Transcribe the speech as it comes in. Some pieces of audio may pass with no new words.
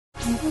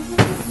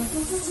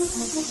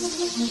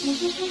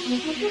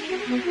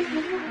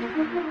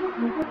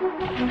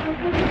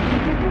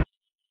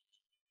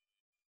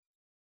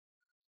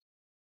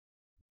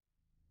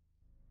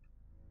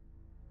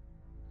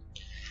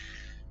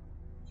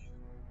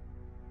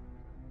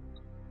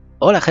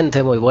Hola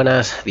gente, muy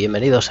buenas,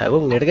 bienvenidos a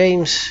Hunger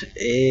Games.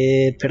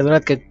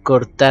 Perdonad que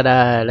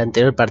cortara la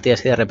anterior partida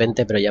así de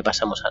repente, pero ya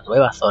pasamos a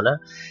nueva zona.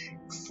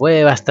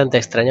 Fue bastante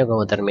extraño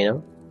como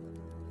terminó.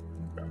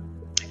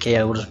 Aquí hay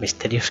algunos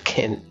misterios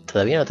que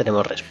todavía no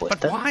tenemos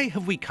respuesta. But why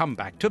have we come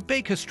back to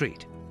Baker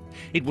Street?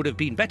 It would have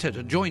been better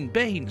to join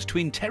Baines to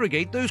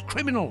interrogate those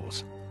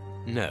criminals.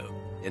 No.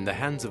 In the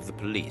hands of the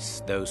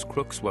police, those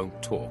crooks won't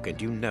talk,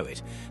 and you know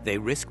it. They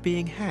risk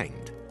being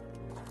hanged.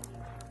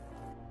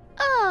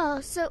 Oh,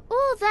 so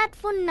all that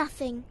for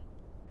nothing.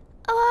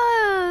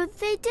 Oh,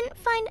 they didn't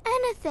find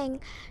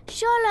anything.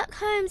 Sherlock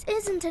Holmes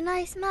isn't a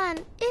nice man,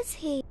 is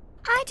he?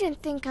 I don't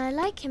think I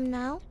like him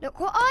now. Look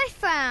what I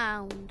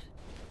found.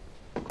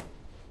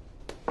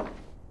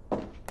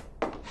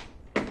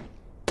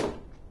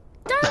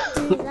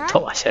 Don't do that.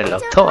 Toma, Sherlock, I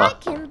don't toma.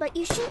 like him, but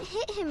you shouldn't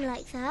hit him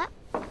like that.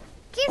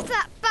 Give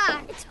that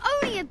back. It's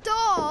only a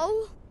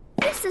doll.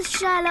 This is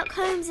Sherlock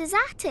Holmes's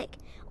attic.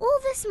 All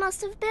this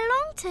must have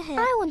belonged to him.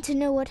 I want to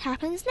know what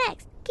happens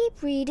next.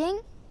 Keep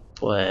reading.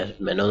 Pues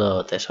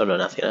menudo tesoro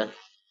nacional.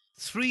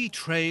 3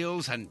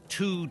 trails and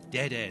 2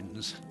 dead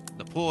ends.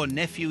 The poor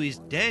nephew is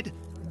dead,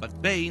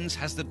 but Baines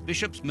has the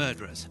bishop's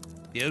murderers.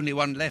 The only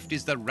one left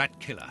is the rat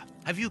killer.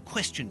 Have you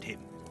questioned him?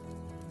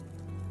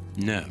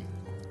 No.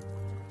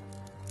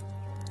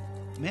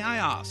 May I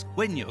ask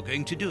when you're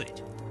going to do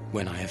it?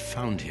 When I have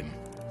found him.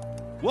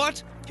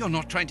 What? You're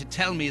not trying to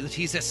tell me that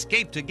he's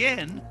escaped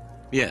again?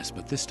 Yes,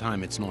 but this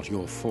time it's not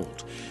your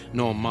fault,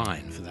 nor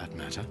mine for that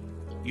matter.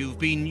 You've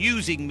been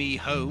using me,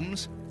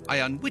 Holmes. I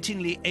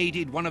unwittingly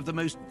aided one of the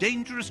most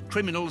dangerous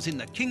criminals in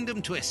the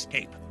kingdom to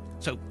escape.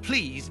 So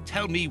please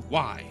tell me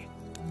why.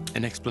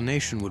 An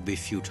explanation would be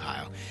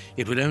futile.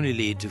 It would only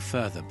lead to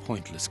further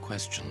pointless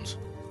questions.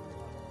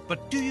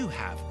 But do you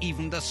have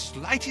even the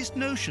slightest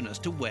notion as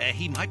to where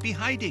he might be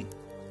hiding?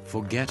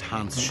 Forget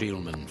Hans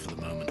Schielmann for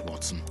the moment,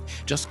 Watson.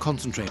 Just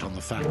concentrate on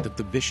the fact that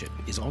the bishop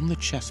is on the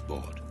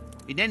chessboard.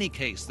 In any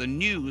case, the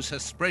news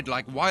has spread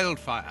like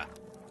wildfire.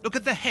 Look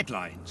at the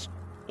headlines.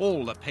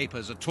 All the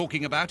papers are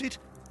talking about it.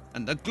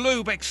 And the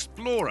Globe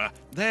Explorer,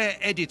 their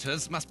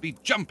editors must be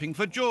jumping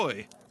for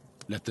joy.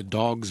 Let the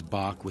dogs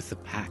bark with the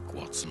pack,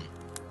 Watson.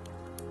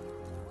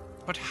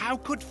 But how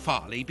could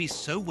Farley be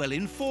so well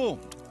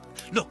informed?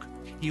 Look,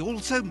 he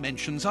also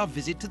mentions our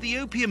visit to the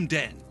opium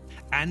den,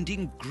 and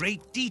in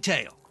great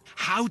detail.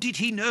 How did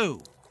he know?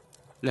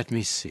 Let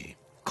me see.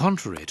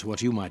 Contrary to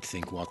what you might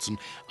think, Watson,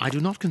 I do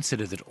not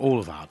consider that all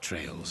of our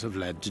trails have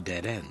led to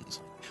dead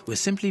ends. We're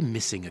simply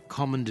missing a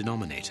common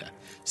denominator,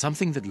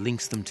 something that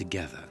links them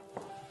together.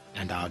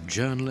 And our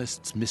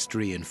journalist's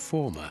mystery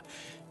informer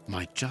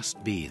might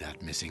just be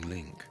that missing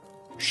link.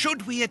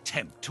 Should we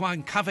attempt to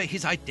uncover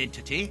his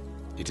identity?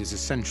 It is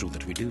essential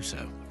that we do so.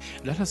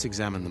 Let us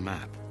examine the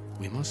map.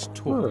 We must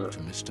talk to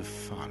Mr.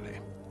 Farley.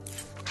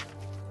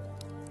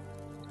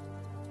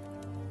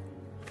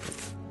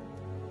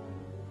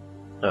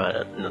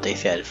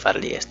 Noticia del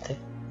Farley este.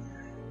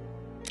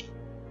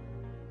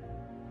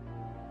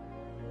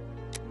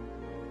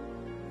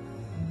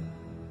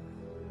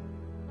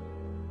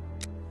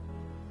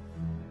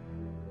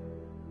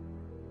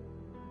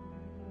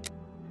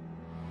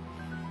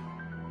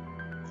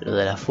 Lo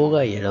de la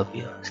fuga y el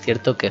opio. Es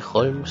cierto que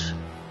Holmes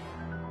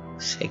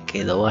se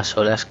quedó a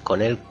solas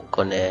con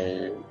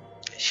el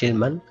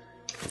Schielmann,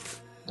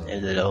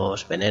 el de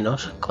los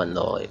venenos,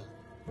 cuando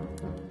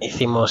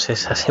hicimos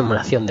esa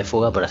simulación de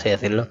fuga, por así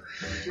decirlo.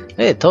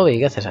 Toby,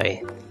 ¿qué haces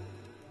ahí?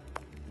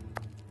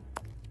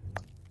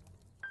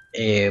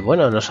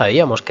 Bueno, no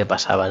sabíamos qué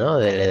pasaba, ¿no?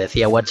 Le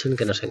decía a Watson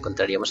que nos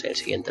encontraríamos en el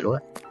siguiente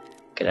lugar,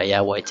 que era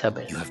ya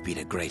Whitechapel. You have been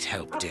a great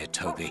help, dear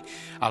Toby.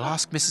 I'll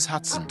ask Mrs.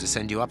 Hudson to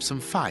send you up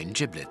some fine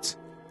giblets.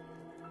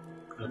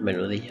 Los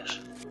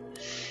menudillos.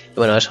 Y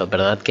bueno, eso,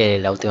 perdonad que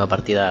la última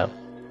partida,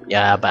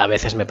 ya a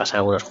veces me pasan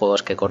algunos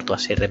juegos que corto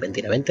así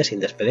repentinamente, sin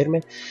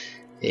despedirme.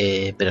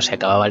 Pero se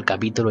acababa el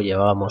capítulo,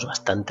 llevábamos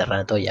bastante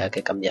rato ya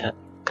que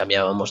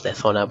cambiábamos de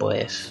zona,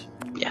 pues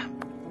ya.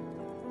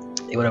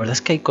 Y bueno, la verdad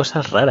es que hay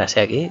cosas raras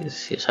aquí,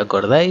 si os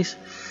acordáis.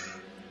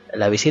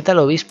 La visita al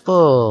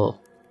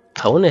obispo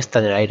aún está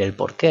en el aire el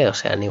porqué, o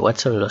sea, ni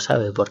Watson lo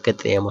sabe por qué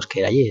teníamos que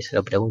ir allí, se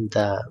lo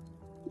pregunta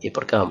 ¿y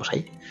por qué vamos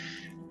allí?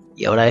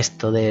 Y ahora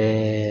esto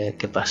de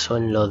que pasó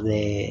en lo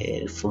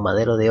del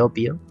fumadero de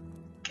opio,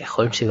 que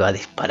Holmes iba a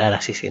disparar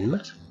así sin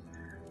más.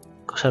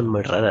 Cosas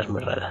muy raras,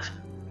 muy raras.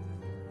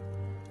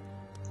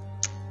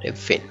 En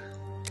fin.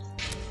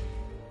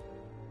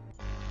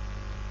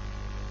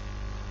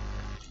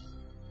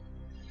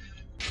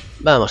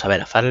 Vamos a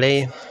ver a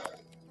Farley.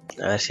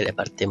 A ver si le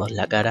partimos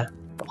la cara.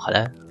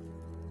 Ojalá.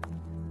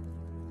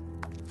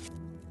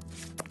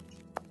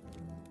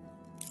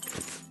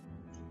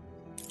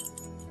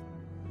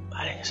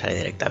 Vale, sale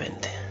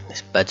directamente.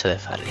 Despacho de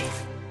Farley.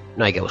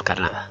 No hay que buscar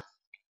nada.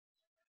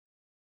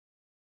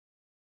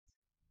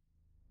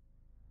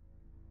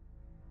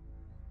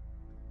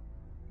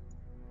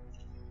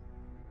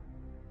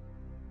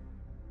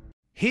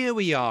 Here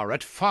we are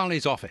at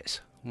Farley's office.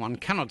 One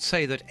cannot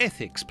say that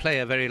ethics play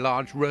a very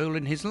large role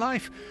in his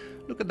life.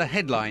 Look at the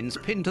headlines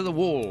pinned to the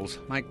walls,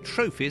 like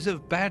trophies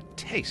of bad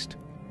taste.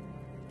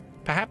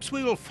 Perhaps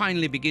we will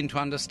finally begin to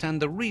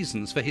understand the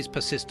reasons for his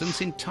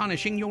persistence in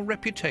tarnishing your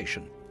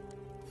reputation.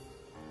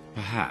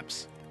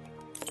 Perhaps.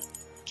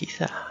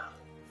 Quizá.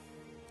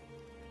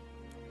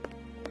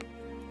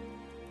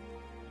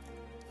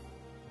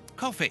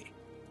 Coffee.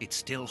 It's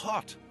still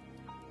hot.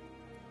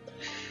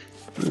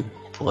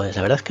 Pues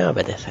la verdad es que me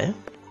apetece, ¿eh?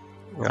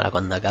 Ahora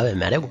cuando acabe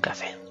me haré un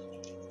café.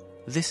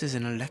 This is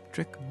an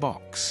electric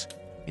box.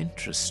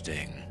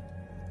 Interesting.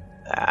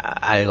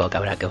 Algo que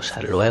habrá que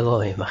usar luego,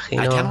 me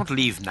imagino. I cannot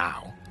leave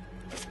now.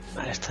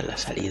 Vale, esta es la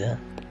salida.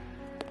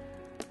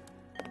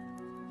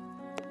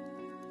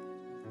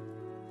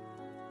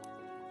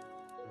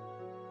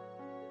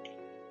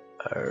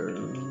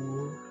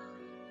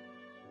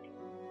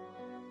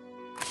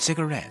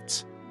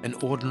 Cigarettes. An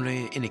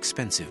ordinary,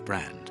 inexpensive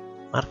brand.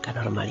 Marca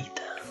normalita.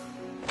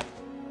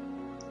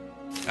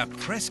 A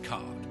press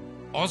card.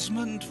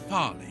 Osmond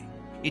Farley.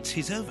 It's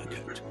his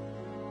overcoat.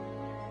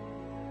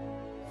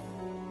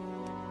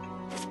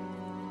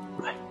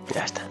 Bueno,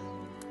 ya está.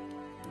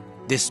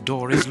 This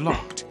door is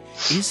locked.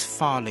 Is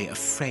Farley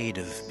afraid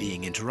of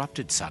being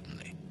interrupted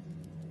suddenly?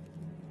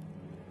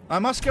 I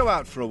must go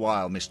out for a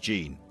while, Miss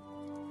Jean.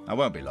 I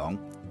won't be long.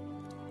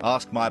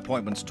 Ask my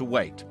appointments to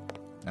wait,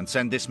 and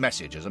send this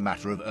message as a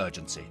matter of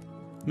urgency.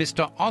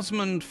 Mr.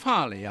 Osmond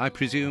Farley, I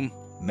presume.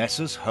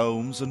 Messrs.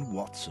 Holmes and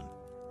Watson.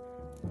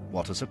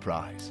 What a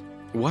surprise.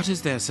 What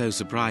is there so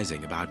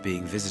surprising about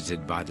being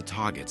visited by the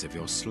targets of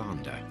your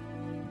slander?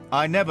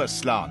 I never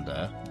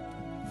slander.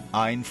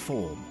 I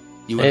inform.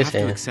 You will have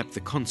to accept the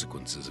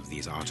consequences of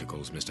these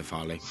articles, Mr.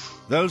 Farley.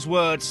 Those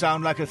words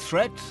sound like a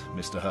threat,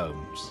 Mr.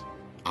 Holmes.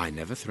 I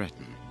never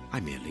threaten.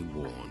 I merely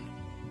warn.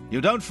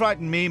 You don't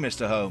frighten me,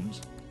 Mr.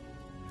 Holmes.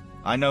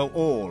 I know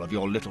all of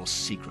your little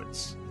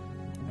secrets.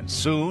 And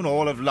soon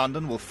all of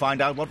London will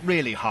find out what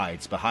really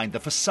hides behind the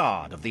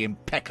facade of the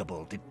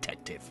impeccable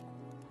detective.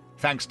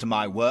 Thanks to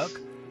my work,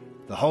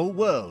 the whole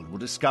world will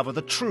discover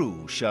the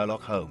true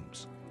Sherlock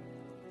Holmes.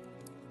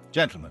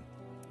 Gentlemen,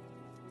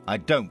 I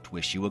don't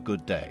wish you a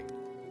good day.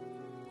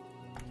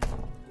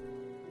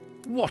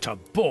 What a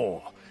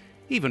bore!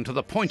 Even to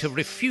the point of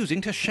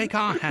refusing to shake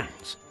our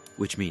hands.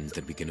 Which means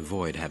that we can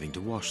avoid having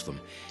to wash them.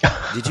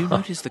 Did you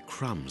notice the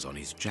crumbs on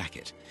his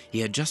jacket? He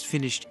had just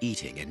finished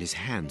eating and his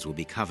hands will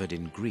be covered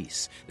in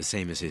grease, the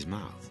same as his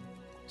mouth.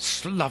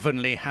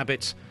 Slovenly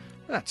habits.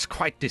 That's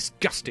quite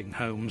disgusting,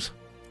 Holmes.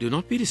 Do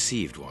not be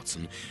deceived,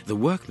 Watson. The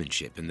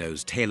workmanship in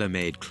those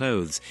tailor-made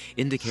clothes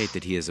indicate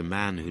that he is a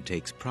man who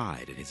takes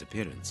pride in his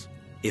appearance.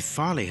 If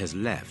Farley has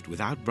left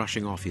without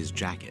brushing off his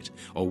jacket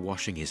or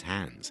washing his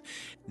hands,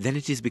 then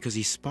it is because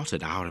he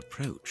spotted our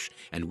approach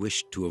and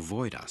wished to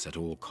avoid us at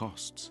all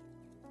costs.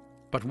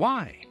 But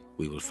why?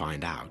 We will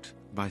find out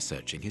by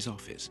searching his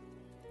office.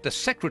 The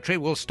secretary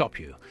will stop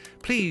you.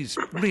 Please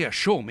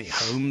reassure me,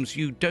 Holmes,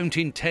 you don't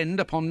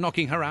intend upon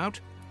knocking her out?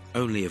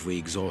 Only if we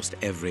exhaust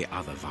every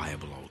other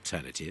viable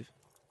alternative.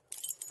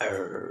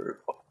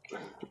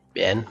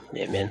 Bien,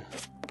 bien, bien.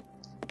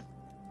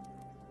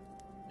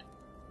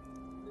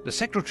 The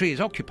secretary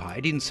is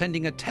occupied in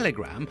sending a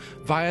telegram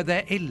via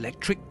their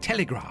electric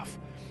telegraph.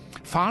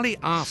 Farley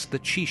asked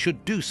that she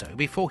should do so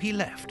before he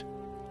left.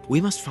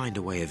 We must find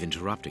a way of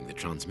interrupting the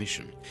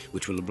transmission,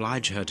 which will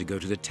oblige her to go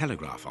to the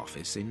telegraph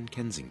office in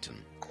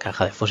Kensington.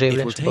 Caja de fusibles,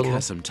 It will take supongo.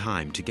 her some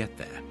time to get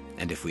there,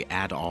 and if we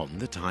add on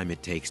the time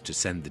it takes to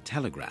send the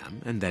telegram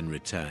and then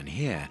return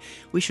here,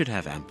 we should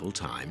have ample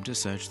time to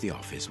search the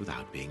office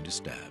without being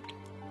disturbed.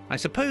 I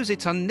suppose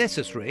it's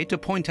unnecessary to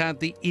point out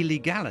the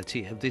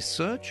illegality of this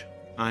search?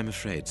 I'm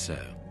afraid so.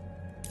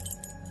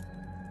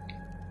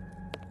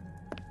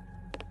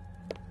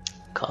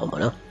 ¿Cómo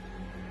no?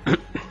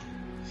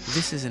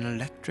 This is an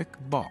electric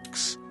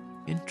box.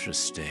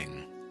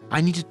 Interesting.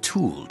 I need a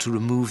tool to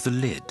remove the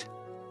lid.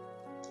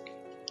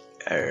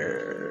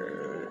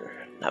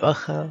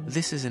 Navaja.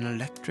 This is an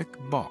electric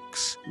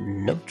box.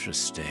 No.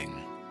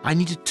 Interesting. I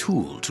need a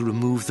tool to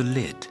remove the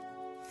lid.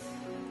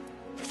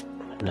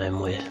 No hay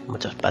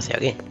mucho espacio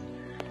aquí.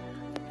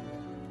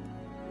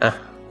 Ah,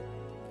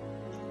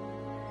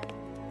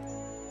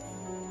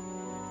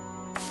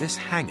 This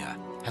hanger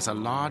has a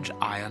large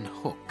iron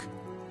hook.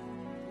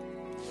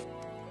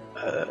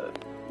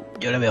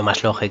 yo le veo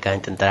más lógica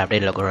intentar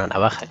abrirlo con una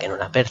navaja que en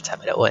una percha,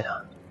 pero bueno.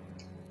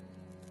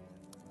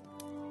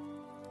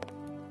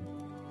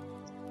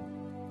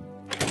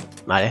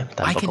 Vale, I can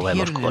tampoco hear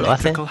vemos an cómo lo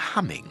hace. electrical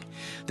humming.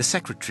 The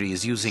secretary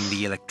is using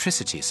the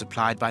electricity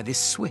supplied by this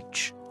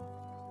switch.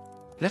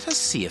 Let us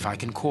see if I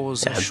can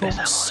cause Ya a short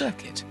empezamos.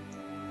 circuit.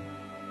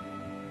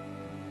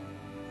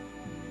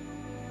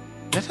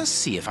 Let us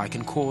see if I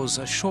can cause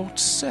a short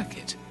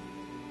circuit.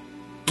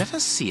 Let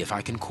us see if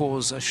I can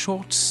cause a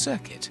short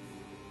circuit.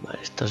 Vale,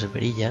 estos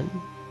brillan.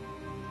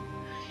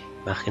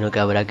 Imagino que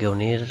habrá que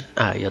unir...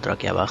 Ah, y otro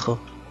aquí abajo.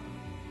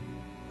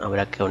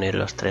 Habrá que unir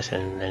los tres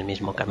en el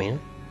mismo camino.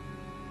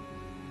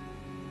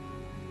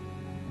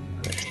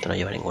 Esto no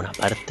lleva a ninguna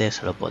parte,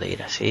 solo puede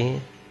ir así.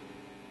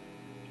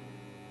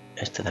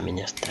 Este también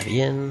ya está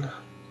bien.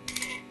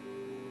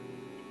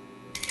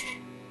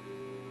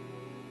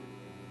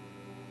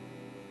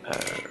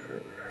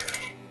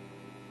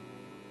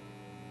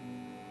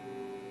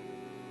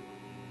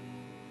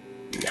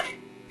 No.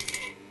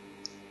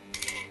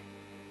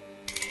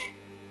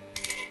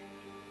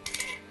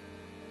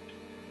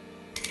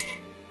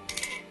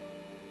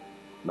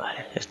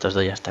 Vale, estos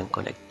dos ya están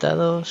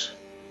conectados.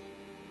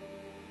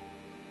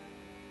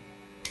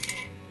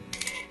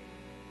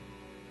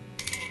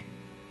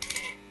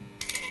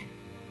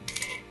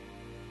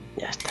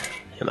 Ya está,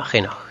 me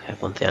imagino que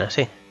funciona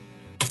así.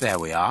 There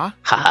we are.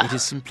 Ha. It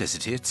is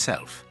simplicity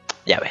itself.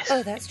 Ya ves.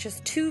 Oh, that's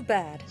just too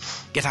bad.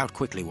 Get out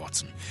quickly,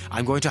 Watson.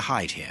 I'm going to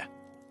hide here.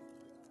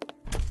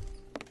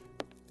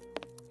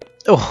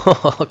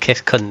 ¡Oh, qué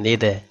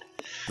escondite!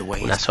 The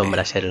way Una is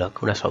sombra, clear.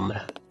 Sherlock, una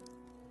sombra.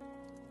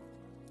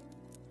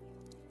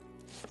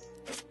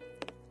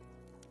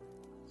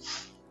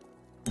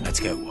 Let's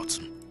go,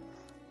 Watson.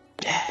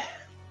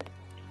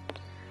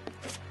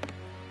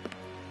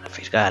 A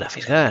fisgar, a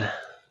fisgar.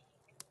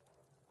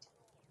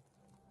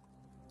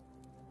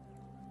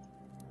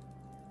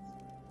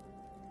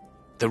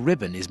 The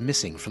ribbon is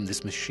missing from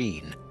this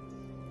machine.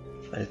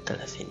 Falta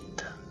la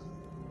cinta.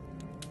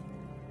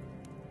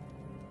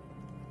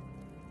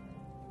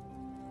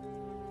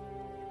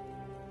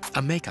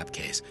 A makeup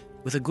case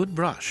with a good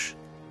brush.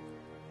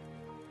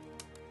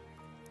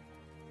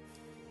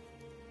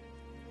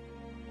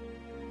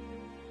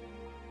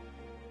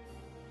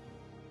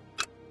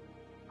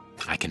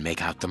 I can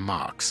make out the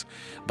marks,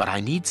 but I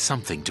need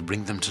something to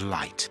bring them to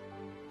light.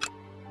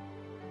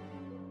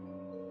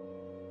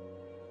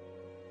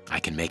 I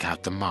can make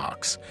out the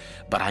marks,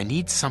 but I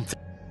need something.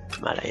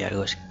 Vale, hay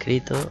algo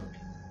escrito.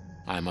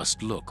 I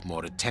must look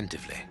more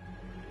attentively.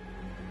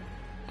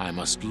 I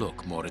must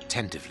look more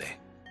attentively.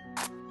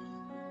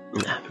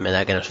 Nah, me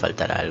da que nos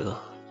faltará algo.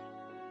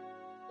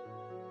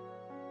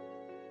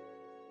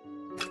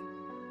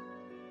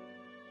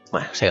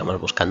 Bueno, sigamos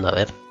buscando a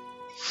ver.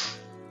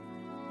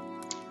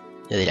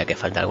 Yo diría que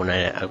falta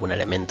algún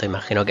elemento.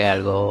 Imagino que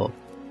algo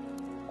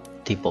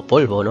tipo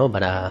polvo, ¿no?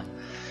 Para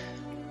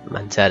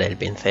manchar el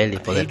pincel y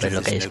poder ver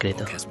lo que hay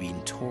escrito. Has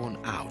been torn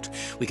out.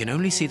 We can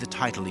only see the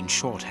title in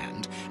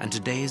shorthand and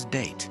today's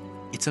date.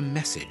 It's a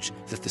message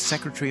that the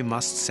secretary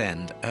must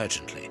send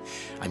urgently.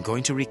 I'm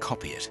going to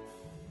recopy it.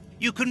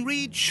 You can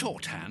read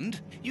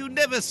shorthand? You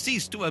never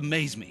cease to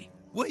amaze me.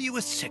 Were you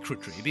a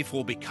secretary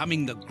before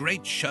becoming the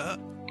great Sher?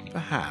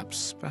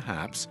 Perhaps.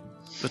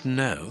 But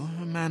no,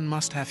 a man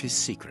must have his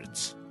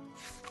secrets.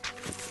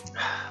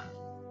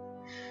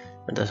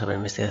 Nota sobre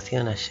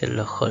investigación a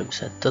Sherlock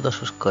Holmes, a todos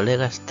sus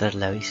colegas tras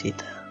la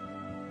visita.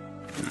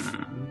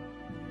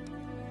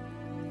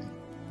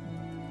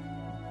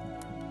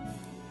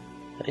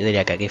 Yo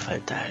diría que aquí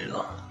falta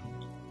algo.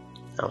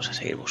 Vamos a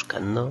seguir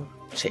buscando.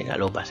 Sí, la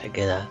lupa se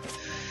queda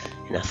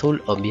en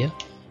azul, obvio.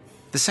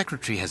 The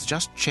secretary has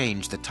just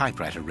changed the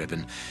typewriter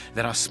ribbon.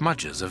 There are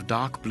smudges of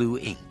dark blue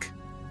ink.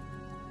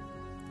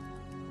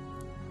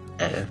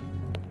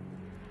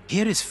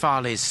 Here is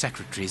Farley's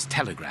secretary's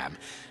telegram.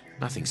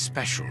 Nothing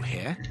special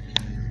here.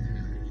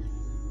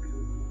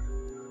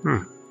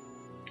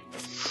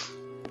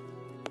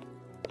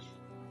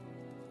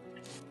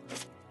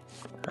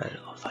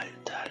 Algo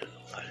falta.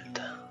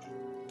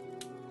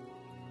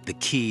 The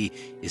key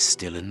is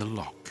still in the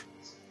lock.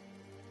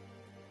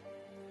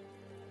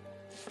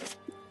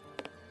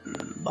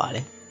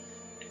 Vale.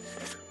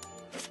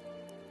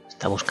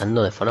 Está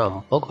buscando de forma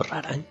un poco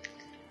rara, ¿eh?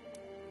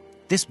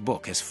 This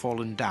book has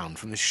fallen down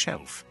from the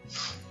shelf.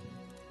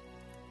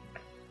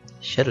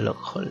 Sherlock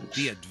Holmes.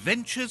 The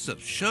Adventures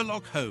of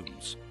Sherlock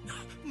Holmes.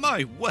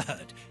 My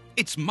word,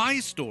 it's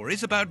my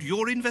stories about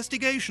your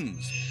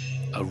investigations.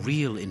 A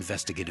real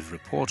investigative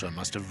reporter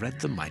must have read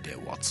them, my dear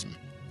Watson.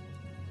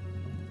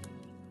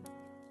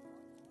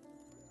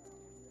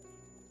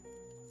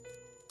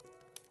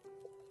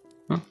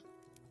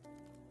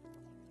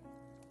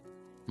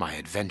 My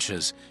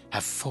adventures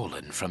have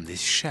fallen from this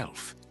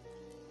shelf.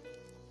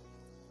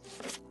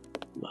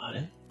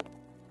 Vale.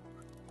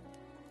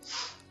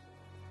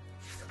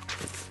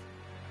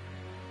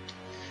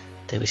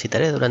 Te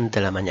visitaré durante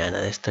la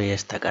mañana. De esto y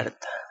esta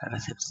carta.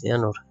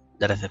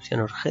 La recepción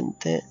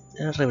urgente.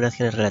 Las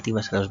revelaciones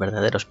relativas a los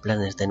verdaderos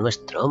planes de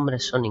nuestro hombre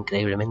son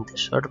increíblemente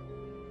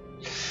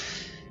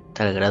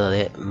tal grado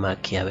de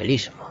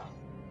maquiavelismo.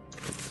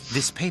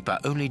 This paper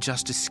only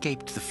just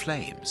escaped the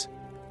flames.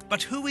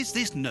 But who is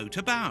this note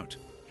about?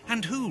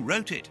 And who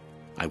wrote it?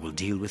 I will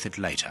deal with it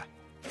later.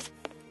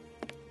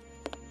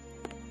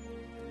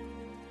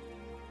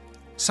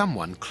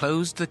 Someone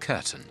closed the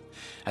curtain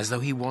as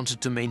though he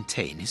wanted to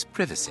maintain his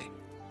privacy.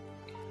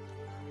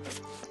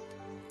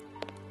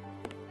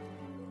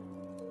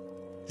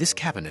 This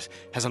cabinet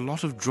has a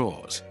lot of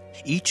drawers,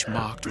 each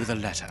marked with a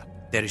letter.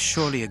 There is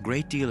surely a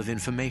great deal of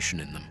information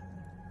in them.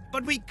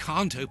 But we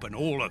can't open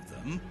all of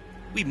them.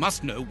 We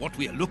must know what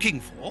we are looking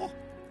for.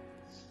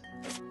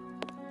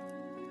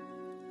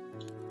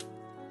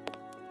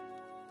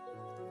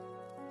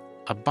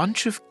 A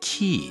bunch of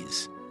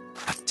keys,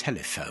 a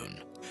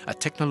telephone, a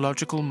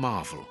technological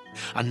marvel.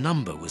 A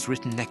number was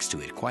written next to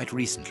it quite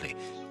recently.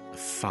 A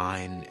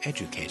fine,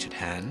 educated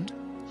hand.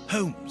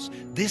 Holmes,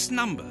 this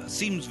number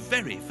seems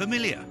very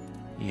familiar.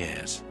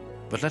 Yes,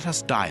 but let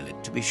us dial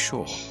it to be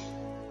sure.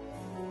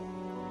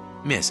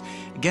 Miss,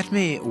 get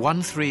me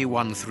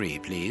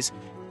 1313, please.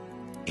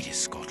 It is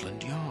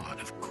Scotland Yard,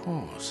 of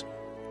course.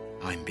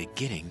 I'm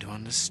beginning to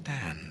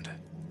understand.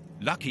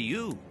 Lucky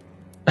you.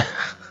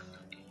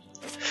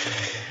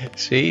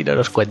 Sí, no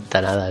nos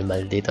cuenta nada el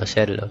maldito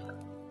Sherlock.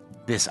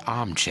 This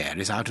armchair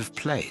is out of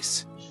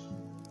place.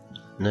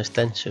 No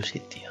está en su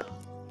sitio.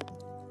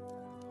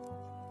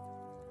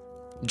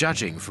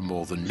 Judging from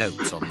all the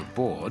notes on the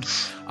board,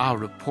 our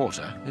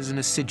reporter is an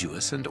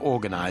assiduous and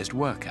organized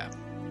worker.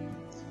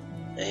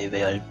 Ahí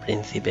veo al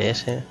príncipe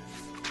ese.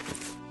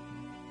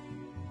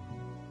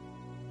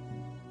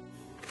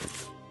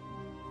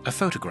 A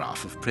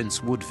photograph of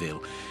Prince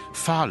Woodville.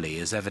 Farley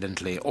is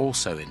evidently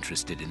also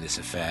interested in this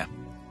affair.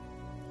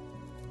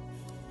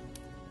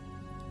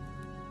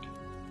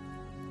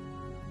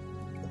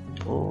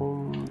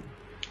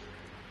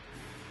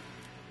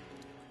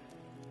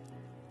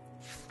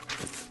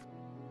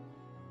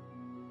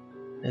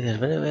 Medias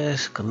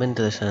breves,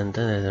 convento de San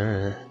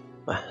Antonio.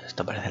 Bueno,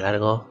 esto parece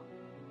largo.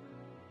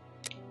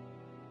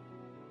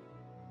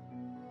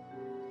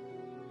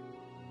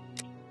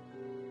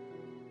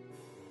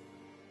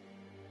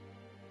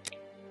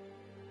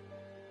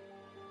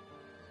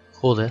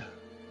 Joder.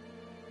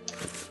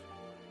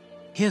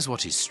 Here's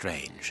what is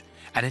strange.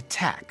 An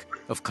attack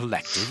of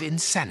collective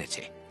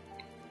insanity.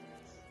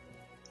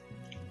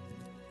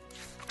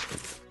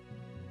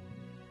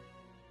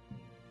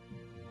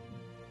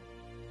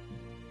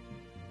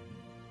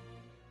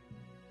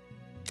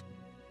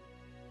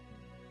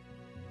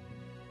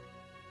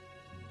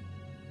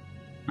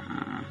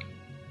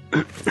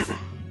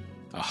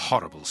 A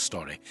horrible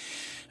story,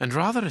 and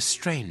rather a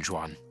strange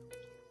one.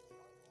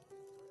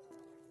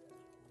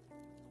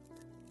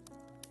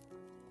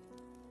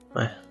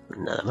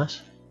 Nada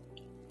más.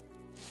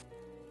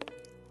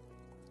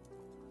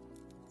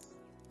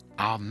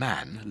 Our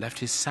man left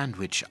his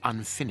sandwich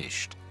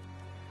unfinished.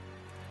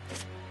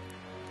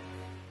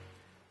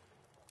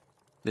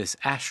 This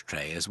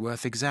ashtray is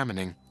worth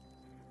examining.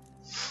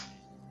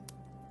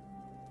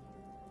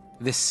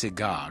 This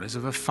cigar is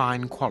of a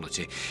fine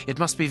quality. It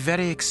must be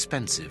very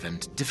expensive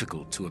and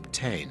difficult to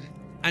obtain.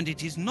 And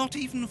it is not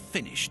even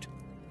finished.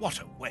 What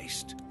a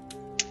waste.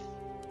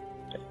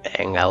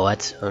 Venga,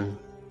 Watson,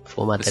 The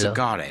fúmatelo.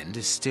 cigar end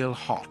is still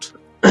hot.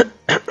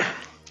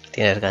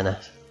 Tienes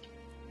ganas.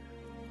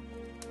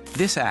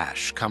 This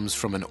ash comes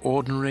from an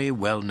ordinary,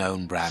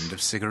 well-known brand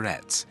of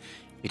cigarettes.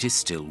 It is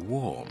still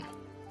warm.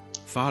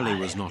 Farley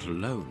was not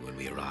alone when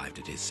we arrived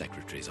at his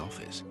secretary's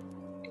office.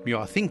 You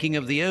are thinking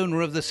of the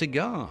owner of the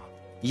cigar.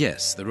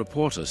 Yes, the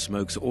reporter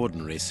smokes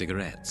ordinary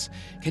cigarettes.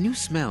 Can you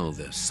smell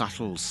the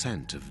subtle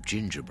scent of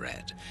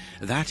gingerbread?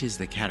 That is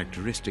the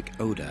characteristic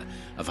odor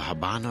of a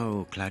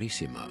Habano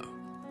Clarissimo.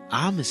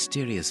 Our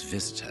mysterious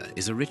visitor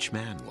is a rich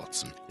man,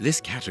 Watson. This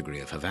category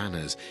of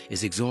Havanas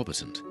is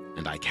exorbitant,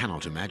 and I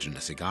cannot imagine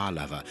a cigar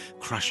lover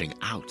crushing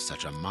out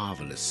such a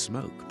marvelous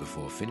smoke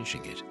before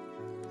finishing it.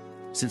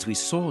 Since we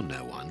saw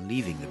no one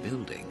leaving the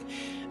building,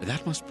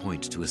 that must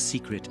point to a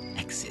secret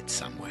exit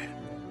somewhere.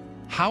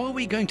 How are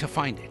we going to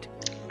find it?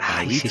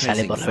 By Ay, si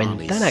sale por la retracing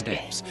Farley's ventana,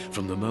 ¿qué? steps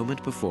from the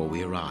moment before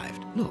we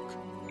arrived. Look,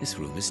 this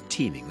room is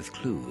teeming with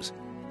clues.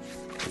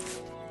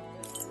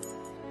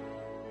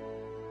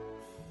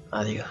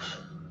 Adiós.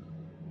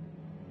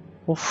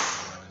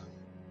 Uf.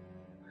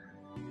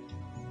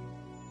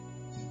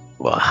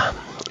 Buah,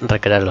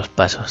 recrear los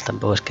pasos.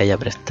 Tampoco es que haya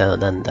prestado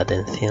tanta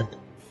atención.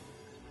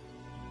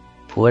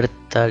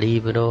 Puerta,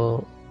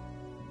 libro,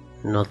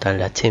 nota en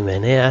la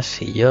chimenea,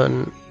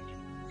 sillón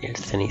y el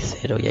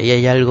cenicero. Y ahí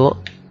hay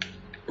algo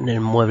en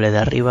el mueble de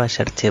arriba,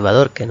 ese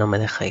archivador que no me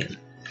deja ir.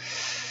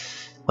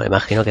 Bueno,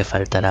 imagino que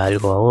faltará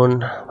algo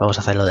aún. Vamos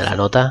a hacer lo de la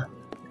nota.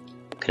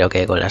 Creo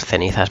que con las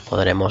cenizas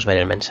podremos ver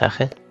el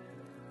mensaje.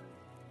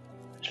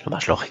 Es lo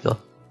más lógico.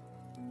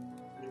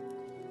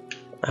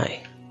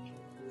 Ahí.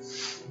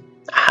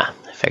 Ah,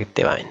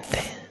 efectivamente.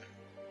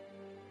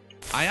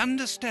 I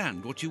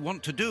understand what you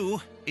want to do.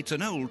 It's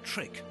an old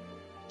trick.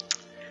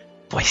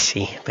 Pues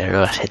sí, pero no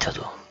lo has hecho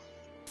tú.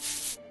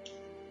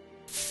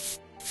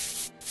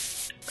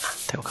 Ah,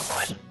 tengo que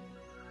mover.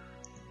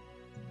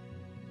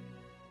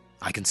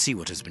 I can see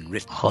what has been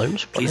written.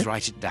 Holmes, Please pone.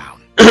 write it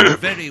down.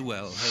 Very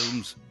well,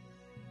 Holmes.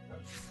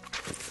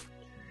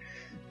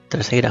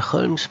 Tras seguir a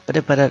Holmes,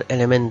 preparar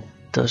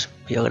elementos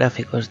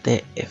biográficos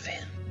de F.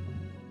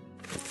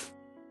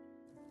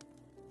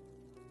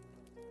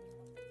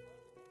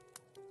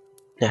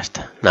 Ya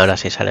está. Ahora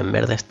si sale en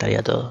verde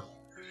estaría todo.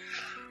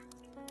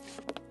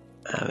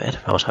 A ver,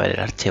 vamos a ver el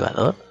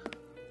archivador.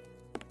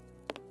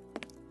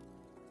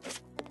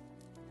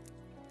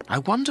 I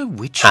wonder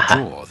which Ajá.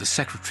 drawer the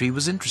secretary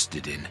was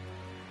interested in.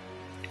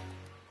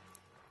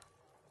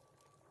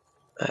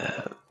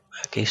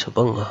 Aquí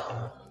supongo.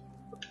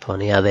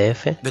 Ponía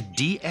DF. The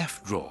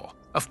DF drawer.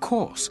 Of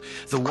course.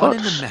 The Of one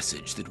in course. the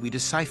message that we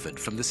deciphered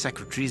from the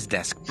secretary's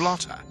desk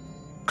blotter.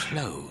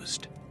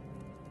 closed.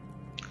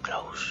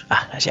 Close.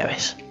 Ah, las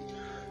llaves.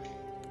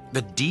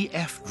 The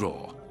DF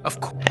drawer. Of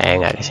course.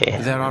 Venga, que sí.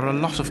 There are a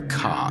lot of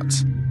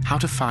cards. How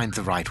to find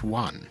the right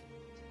one?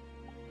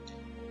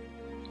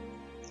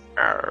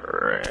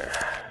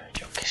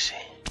 Yo qué sé.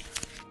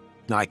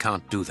 I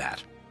can't do that.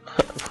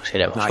 Pues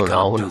iremos I uno a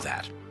can't do uno.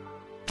 that.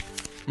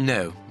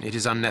 No, it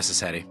is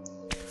unnecessary.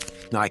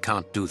 I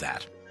can't do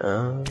that.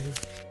 Ah,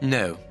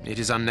 No, it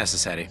is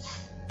unnecessary.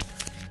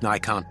 I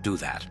can't do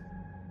that.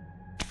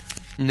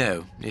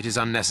 No, it is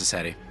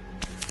unnecessary.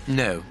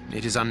 No,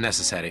 it is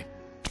unnecessary.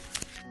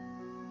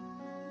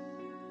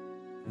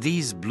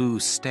 These blue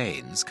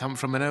stains come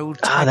from an old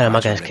de la máquina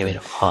de typewriter escribir.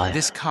 ribbon. Joder,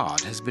 This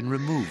card has been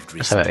removed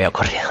no se me recently. había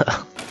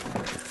ocurrido.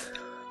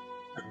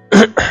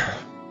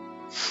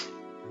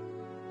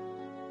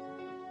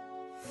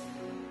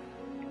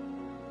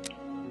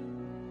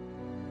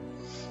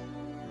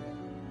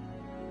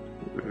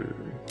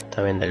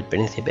 También del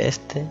príncipe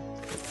este.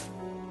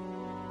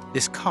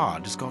 This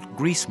card has got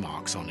grease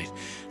marks on it.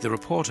 The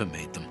reporter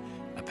made them.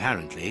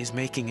 Apparently, he's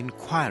making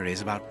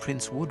inquiries about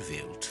Prince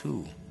Woodville,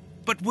 too.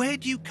 But where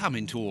do you come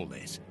into all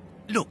this?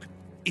 Look,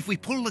 if we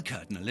pull the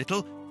curtain a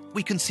little,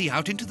 we can see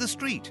out into the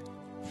street.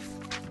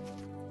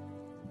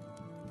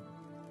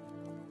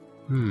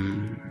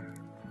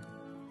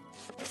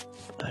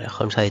 Vale,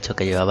 Holmes ha dicho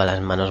que llevaba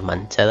las manos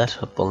manchadas.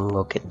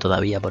 Supongo que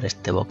todavía por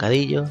este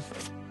bocadillo.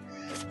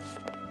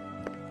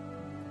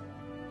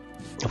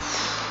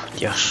 Uf,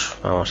 Dios,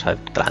 vamos a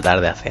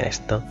tratar de hacer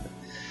esto.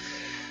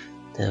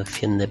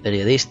 Deducción de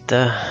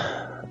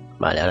periodista.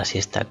 Vale, ahora sí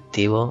está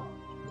activo.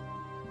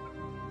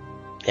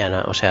 Ya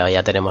no, o sea,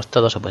 ya tenemos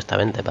todo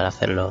supuestamente para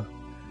hacerlo.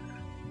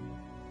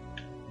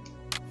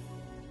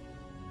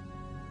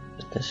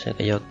 Este se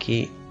cayó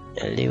aquí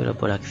el libro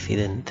por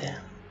accidente.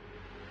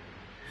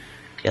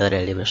 Quería dar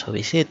el libro a su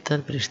visita.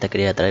 El periodista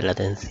quería atraer la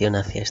atención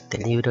hacia este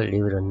libro. El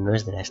libro no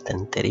es de la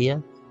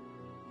estantería.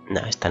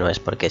 No, esta no es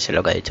porque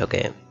Sherlock ha dicho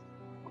que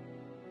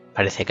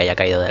parece que haya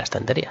caído de la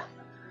estantería.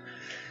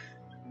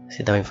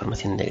 Necesitaba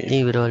información del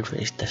libro. El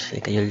periodista se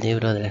le cayó el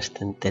libro de la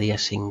estantería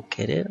sin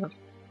querer.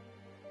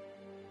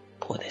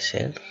 Puede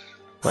ser.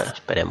 Bueno,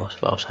 esperemos.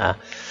 Vamos a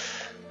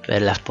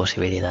ver las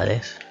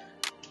posibilidades.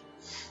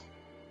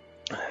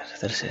 A ver,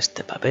 hacerse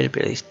este papel. El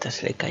periodista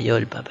se le cayó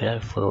el papel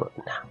al fuego.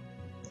 Nah.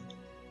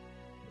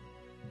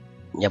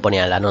 Ya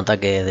ponía la nota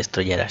que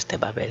destruyera este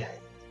papel.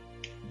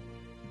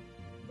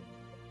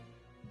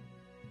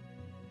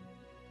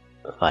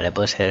 Vale,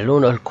 puede ser el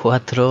 1, el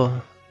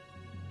 4.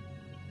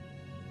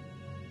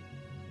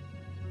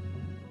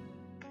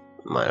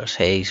 Bueno,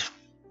 6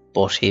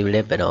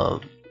 posible,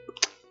 pero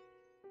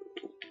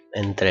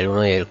entre el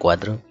 1 y el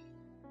 4.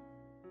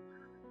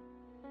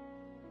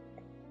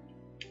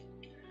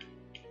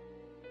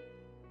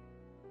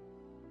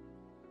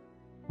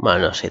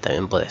 Bueno, sí,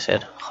 también puede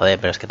ser. Joder,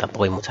 pero es que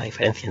tampoco hay mucha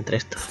diferencia entre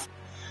estos.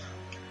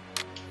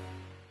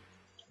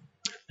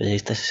 El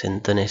periodista se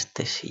sentó en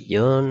este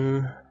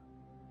sillón.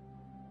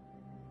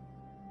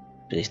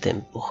 El periodista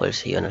empujó el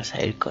sillón al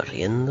salir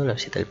corriendo. La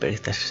visita del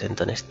periodista se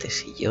sentó en este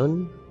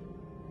sillón.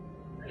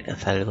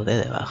 Alcanza algo de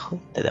debajo.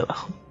 ¿De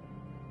debajo?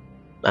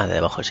 Ah, de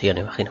debajo del sillón,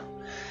 imagino.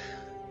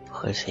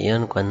 Empujó el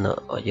sillón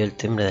cuando oyó el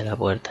timbre de la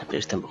puerta. El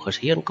periodista empujó el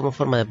sillón como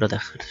forma de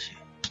protegerse.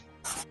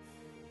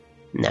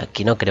 No,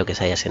 aquí no creo que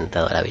se haya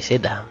sentado a la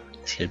visita.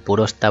 Si el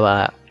puro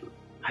estaba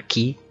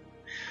aquí,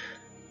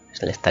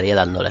 se le estaría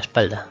dando la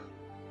espalda.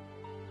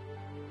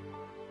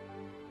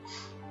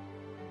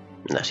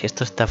 No, si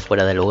esto está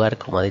fuera de lugar,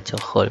 como ha dicho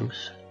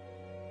Holmes.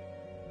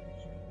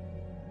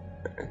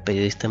 El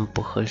periodista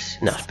empujó el...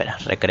 No, espera,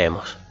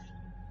 recreemos.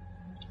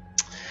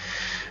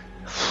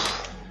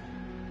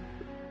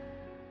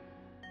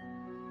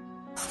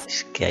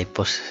 Es que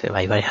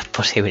hay varias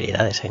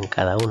posibilidades en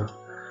cada uno.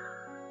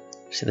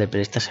 Si el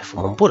periodista se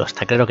fumó un puro.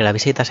 Está claro que la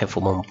visita se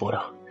fumó un puro.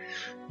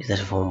 La visita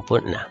se fumó un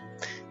puro. No.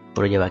 El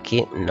puro lleva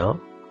aquí.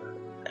 No.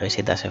 La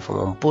visita se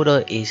fumó un puro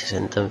y se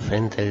sentó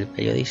enfrente del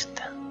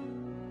periodista.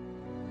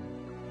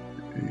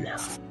 No.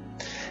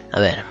 A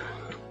ver.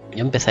 Yo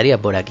empezaría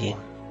por aquí.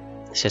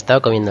 Se estaba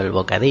comiendo el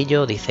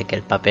bocadillo. Dice que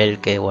el papel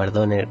que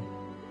guardó en el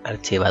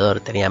archivador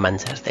tenía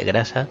manchas de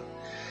grasa.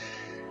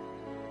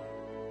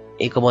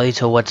 Y como ha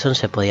dicho Watson,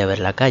 se podía ver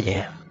la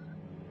calle.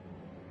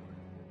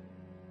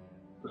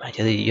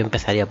 Yo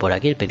empezaría por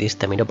aquí. El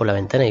periodista miró por la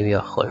ventana y vio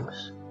a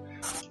Holmes.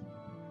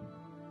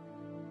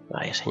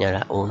 Vaya,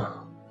 señala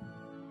 1.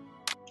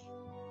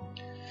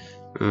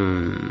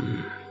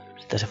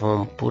 Este se fumó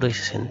un puro y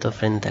se sentó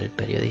frente al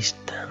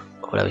periodista.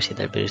 O la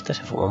visita del periodista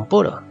se fumó un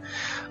puro.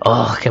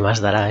 Oh, ¿qué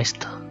más dará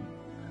esto?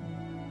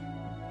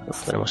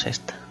 Tenemos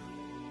esta.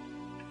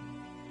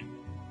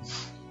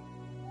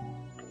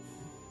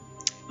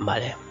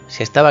 Vale,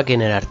 si estaba aquí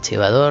en el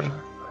archivador,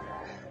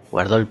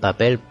 guardó el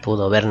papel,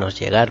 pudo vernos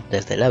llegar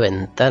desde la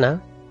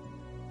ventana.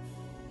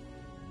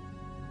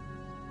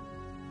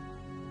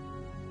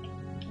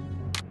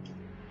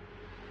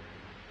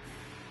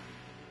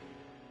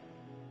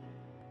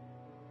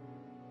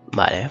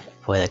 Vale,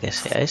 puede que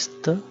sea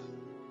esto.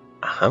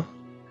 Ajá.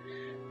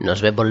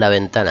 Nos ve por la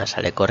ventana,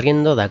 sale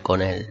corriendo, da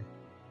con él.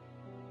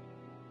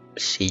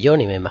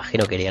 sillón y me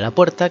imagino que iría a la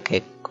puerta,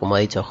 que como ha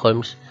dicho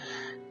Holmes,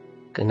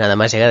 que nada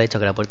más llegar ha dicho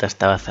que la puerta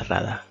estaba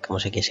cerrada, como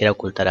si quisiera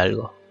ocultar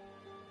algo.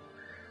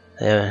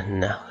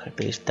 No, el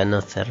periodista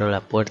no cerró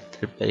la puerta,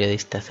 el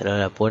periodista cerró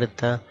la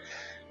puerta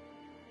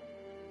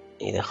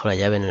y dejó la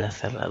llave en la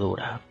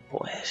cerradura.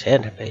 Puede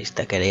ser, el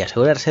periodista quería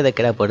asegurarse de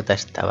que la puerta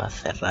estaba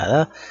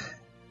cerrada.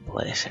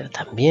 Puede ser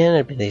también,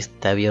 el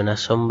periodista vio una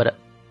sombra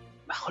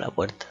bajo la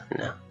puerta.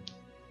 No.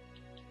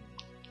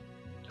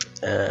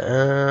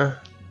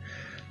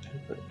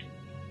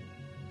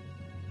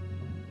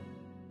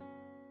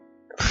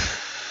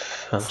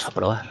 Vamos a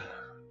probar.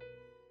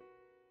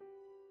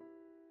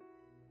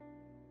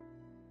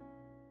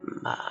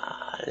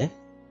 Vale.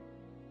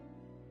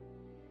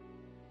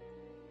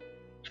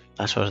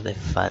 Pasos de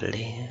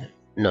Farley.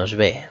 Nos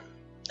ve.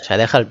 O sea,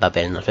 deja el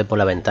papel. Nos ve por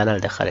la ventana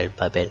al dejar el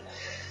papel.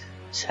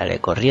 Sale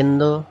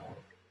corriendo.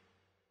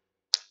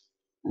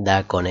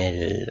 Da con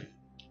el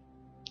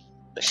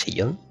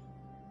sillón.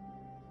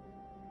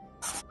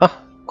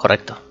 Ah,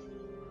 correcto.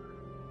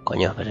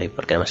 Coño, pero ¿y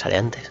por qué no me sale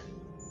antes?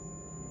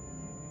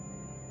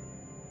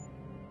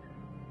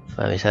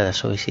 Fue avisada a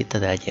su visita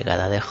de la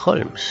llegada de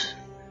Holmes.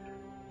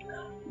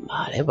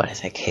 Vale,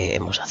 parece que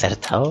hemos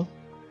acertado.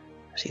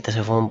 La visita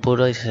se fue un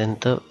puro y se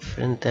sentó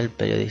frente al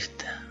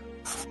periodista.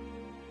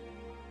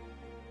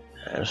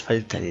 Ahora nos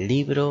falta el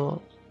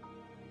libro.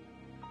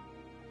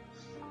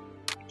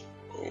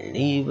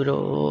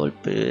 El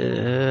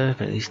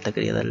periodista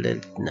quería darle...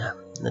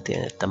 No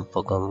tiene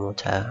tampoco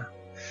mucha...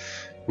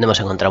 No hemos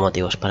encontrado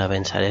motivos para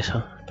pensar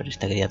eso. El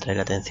periodista quería traer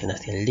la atención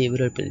hacia el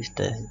libro. El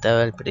periodista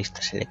sentaba, el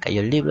periodista se le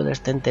cayó el libro de la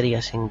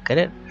estantería sin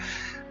querer.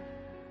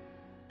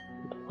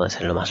 Puede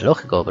ser lo más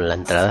lógico, pero la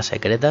entrada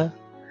secreta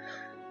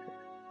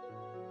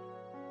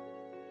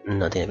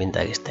no tiene pinta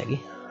de que esté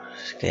aquí.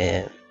 Es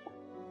que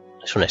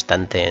es un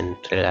estante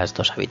entre las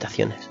dos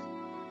habitaciones.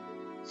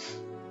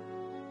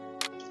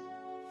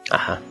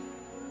 Ajá.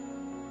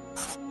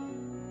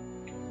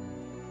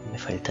 Me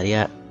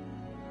faltaría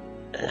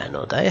la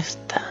nota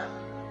esta.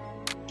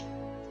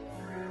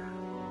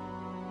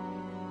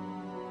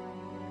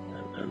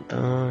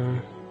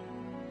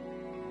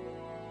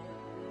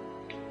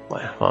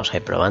 Bueno, vamos a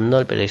ir probando.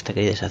 El periodista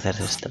quería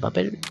deshacerse de este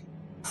papel.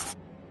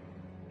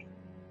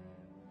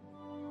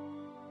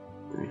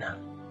 No.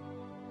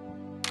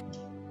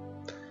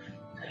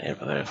 El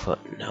papel al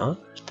fuego. No,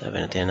 esto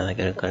no tiene nada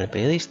que ver con el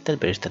periodista. El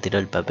periodista tiró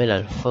el papel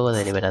al fuego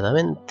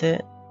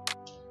deliberadamente.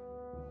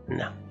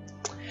 No.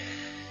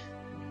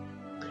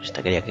 El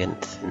periodista quería que...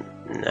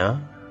 No.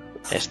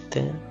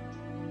 Este...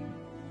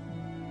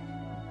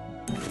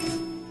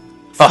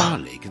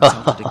 Farley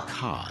consulted a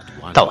card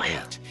while Toma he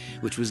ya. ate,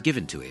 which was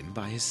given to him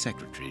by his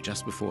secretary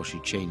just before she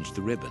changed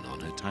the ribbon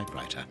on her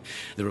typewriter.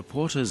 The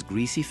reporter's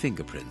greasy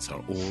fingerprints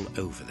are all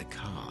over the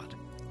card.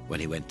 When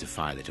he went to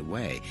file it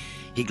away,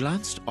 he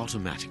glanced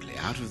automatically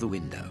out of the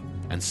window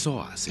and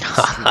saw us in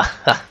the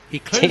street. He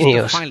closed the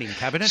Genius. filing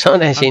cabinet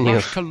Son and genius.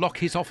 rushed to lock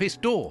his office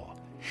door.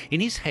 In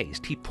his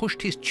haste, he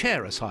pushed his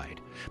chair aside,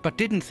 but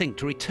didn't think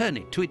to return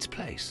it to its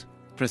place.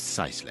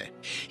 Precisely.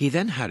 He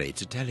then hurried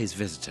to tell his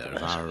visitor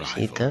of our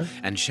Visita. arrival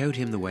and showed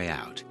him the way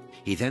out.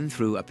 He then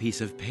threw a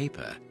piece of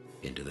paper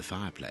into the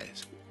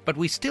fireplace. But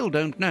we still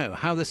don't know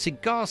how the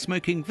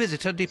cigar-smoking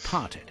visitor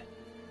departed.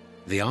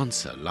 The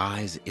answer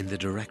lies in the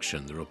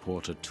direction the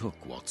reporter took,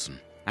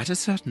 Watson. At a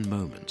certain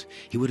moment,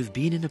 he would have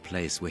been in a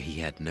place where he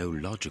had no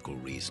logical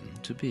reason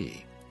to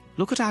be.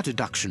 Look at our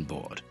deduction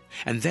board,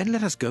 and then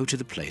let us go to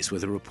the place where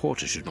the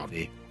reporter should not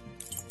be.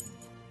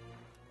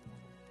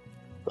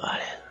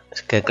 Vale.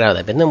 Es que claro,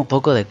 depende un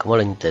poco de cómo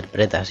lo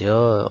interpretas.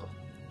 Yo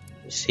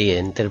sí he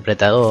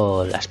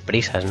interpretado las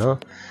prisas, ¿no?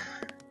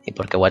 Y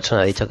porque Watson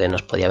ha dicho que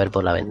nos podía ver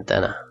por la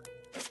ventana.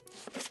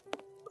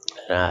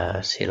 Era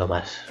así lo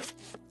más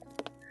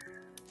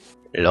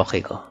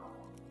lógico.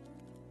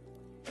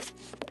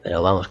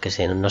 Pero vamos, que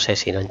si no sé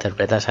si lo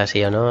interpretas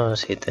así o no,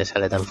 si te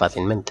sale tan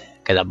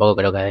fácilmente. Que tampoco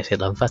creo que haya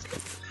sido tan fácil.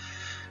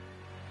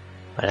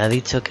 Ahora ha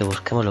dicho que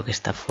busquemos lo que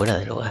está fuera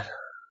del lugar.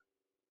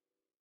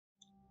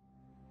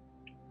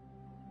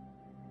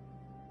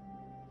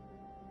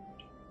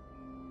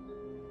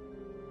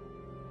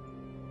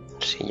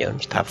 Sillón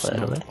está fuera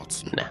del lugar.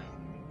 Nah.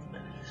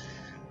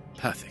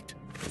 Perfect.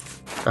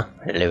 Ah,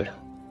 el libro.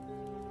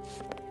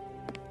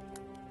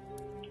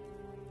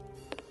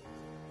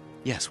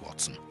 Yes,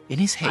 Watson. In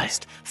his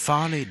haste,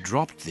 Farley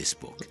dropped this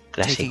book,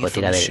 taking Clásico, it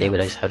from tira the del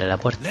libro y shelf. se abre la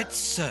puerta. Let's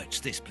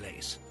search this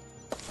place.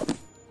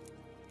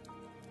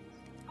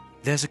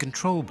 There's a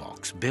control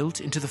box built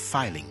into the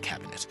filing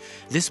cabinet.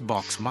 This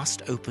box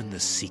must open the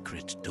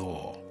secret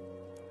door.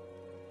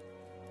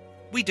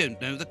 We don't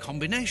know the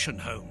combination,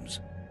 Holmes.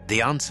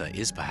 The answer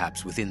is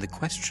perhaps within the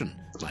question,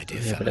 my dear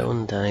Me fellow.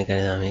 pregunta, mi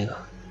querido amigo.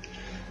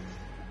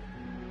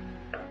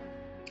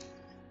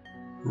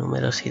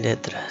 Números y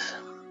letras.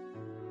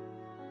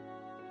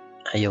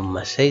 Hay un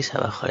 +6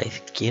 abajo a la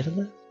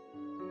izquierda.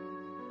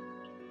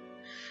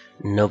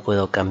 No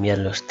puedo cambiar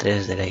los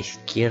 3 de la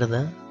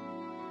izquierda.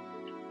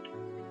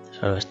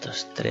 Solo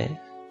estos 3.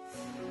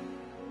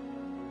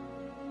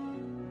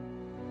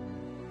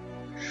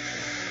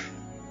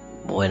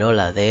 Bueno,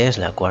 la D es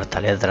la cuarta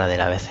letra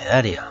del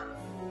abecedario.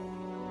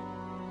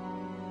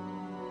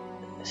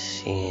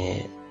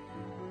 Si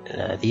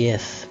la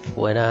 10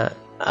 fuera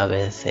A,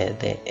 B, C,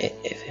 D, E,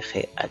 F,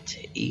 G,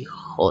 H, I,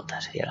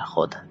 J, sería la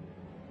J.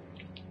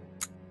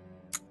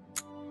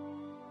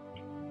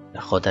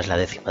 La J es la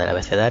décima del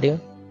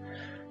abecedario.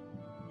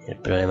 El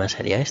problema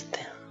sería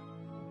este.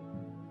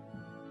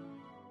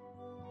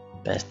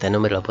 Este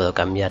número lo puedo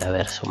cambiar. A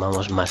ver,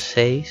 sumamos más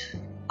 6,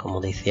 como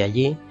dice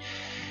allí.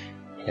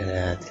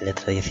 La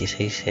letra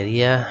 16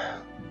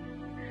 sería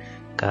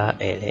K,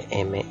 L,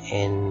 M,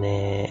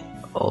 N,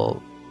 O,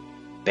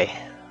 P.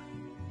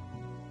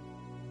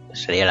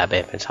 Sería la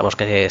P. Pensamos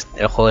que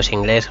el juego es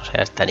inglés, o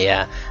sea,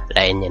 estaría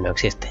la ñ, no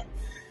existe.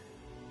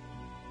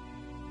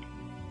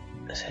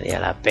 Sería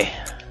la P.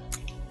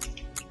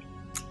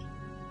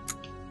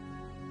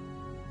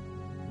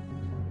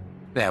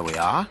 There we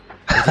are.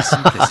 It is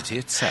simplicity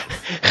itself.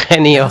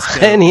 Genio,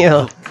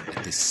 genio.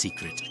 This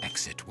secret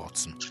exit,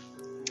 Watson.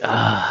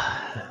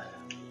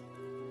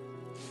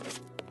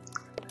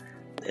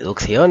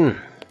 Deducción.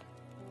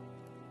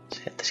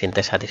 ¿Te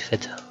sientes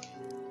satisfecho?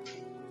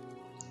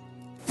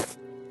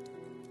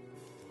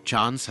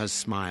 Chance has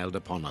smiled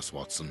upon us,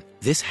 Watson.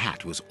 This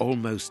hat was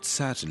almost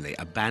certainly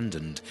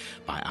abandoned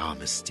by our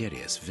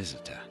mysterious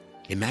visitor.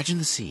 Imagine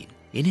the scene.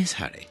 In his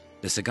hurry,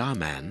 the cigar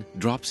man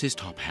drops his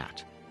top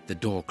hat. The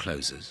door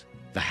closes.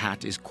 The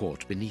hat is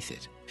caught beneath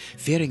it.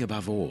 Fearing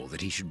above all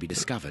that he should be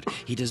discovered,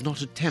 he does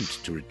not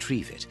attempt to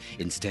retrieve it,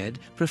 instead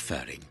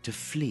preferring to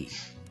flee.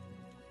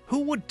 Who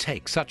would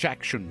take such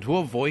action to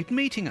avoid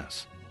meeting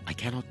us? I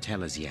cannot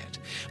tell as yet,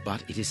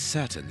 but it is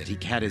certain that he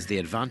carries the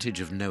advantage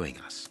of knowing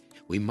us.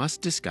 We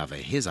must discover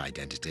his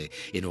identity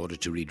in order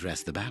to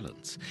redress the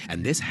balance,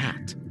 and this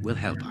hat will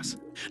help us.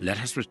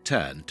 Let us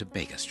return to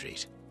Baker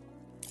Street.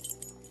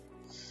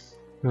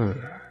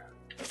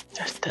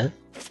 Ya está.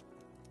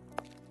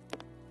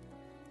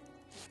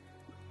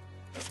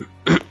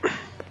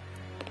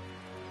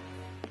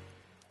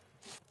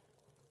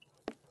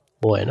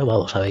 Bueno,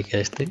 vamos a ver qué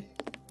este.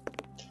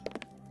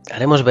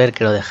 Haremos ver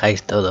que lo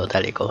dejáis todo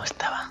tal y como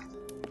estaba.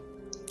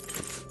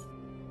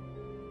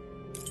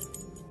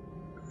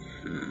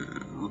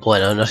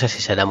 Bueno, no sé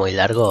si será muy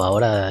largo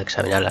ahora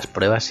examinar las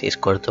pruebas. Si es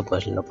corto,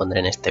 pues lo pondré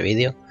en este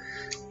vídeo.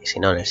 Y si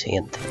no, en el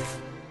siguiente.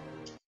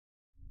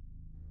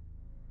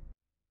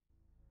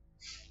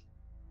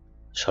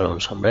 Solo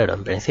un sombrero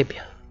en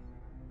principio.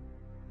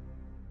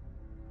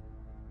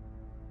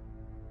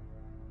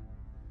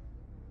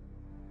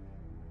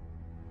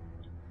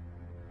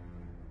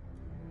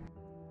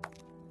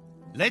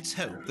 Let's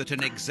hope that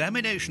an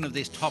examination of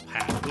this top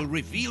hat will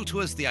reveal to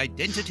us the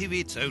identity of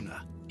its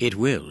owner. It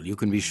will, you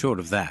can be sure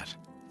of that.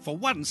 For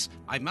once,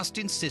 I must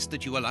insist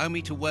that you allow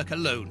me to work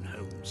alone,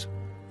 Holmes.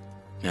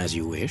 As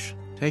you wish.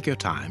 Take your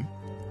time.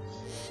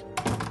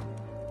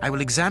 I will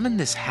examine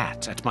this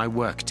hat at my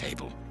work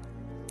table.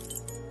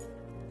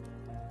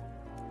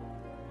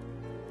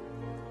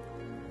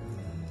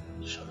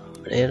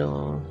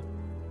 Sombrero.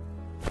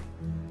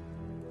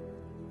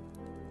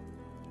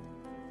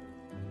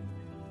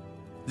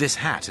 This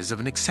hat is of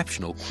an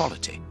exceptional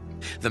quality.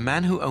 The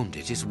man who owned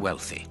it is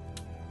wealthy.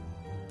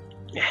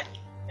 Bien,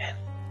 bien.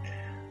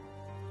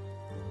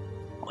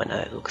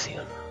 Buena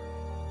deducción.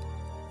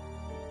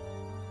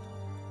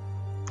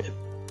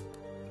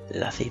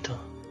 Lacito.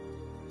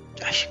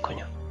 Ay,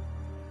 coño.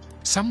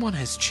 Someone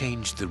has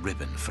changed the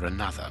ribbon for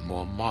another,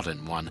 more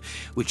modern one,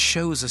 which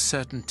shows a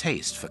certain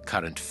taste for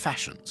current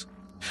fashions.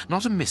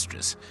 Not a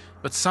mistress,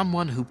 but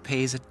someone who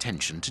pays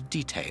attention to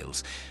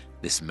details.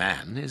 This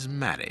man is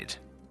married.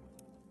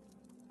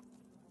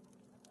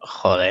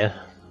 Joder.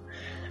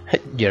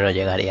 Yo no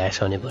llegaría a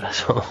eso ni por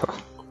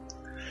asomo.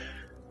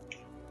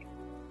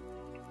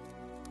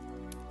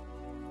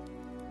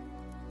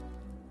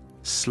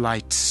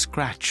 Slight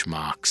scratch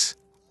marks.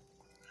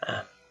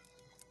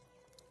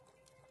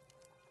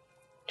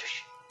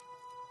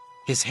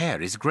 His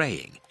hair is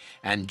greying,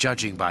 and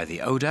judging by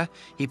the odor,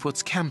 he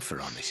puts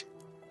camphor on it.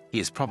 He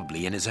is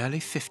probably in his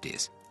early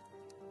 50s.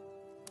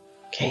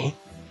 ¿Qué?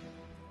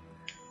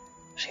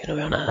 Sí que no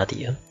veo nada,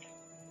 tío.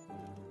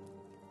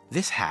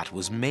 This hat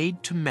was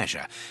made to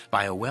measure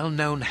by a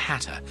well-known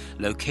hatter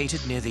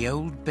located near the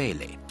Old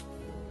Bailey.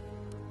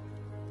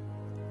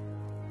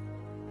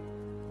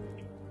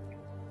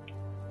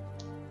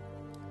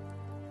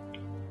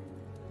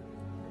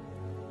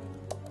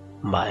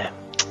 Vale.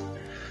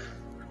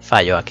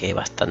 Fallo aquí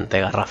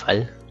bastante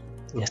garrafal.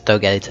 Esto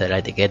que ha dicho de la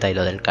etiqueta y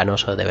lo del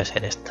canoso debe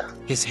ser esto.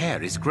 His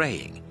hair is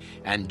greying,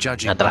 and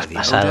judging Ha by the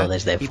traspasado odor,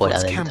 desde he fuera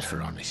puts dentro.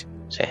 camphor on it.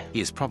 Sí.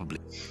 He is probably...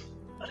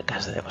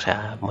 Marcas de, o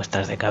sea,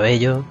 muestras de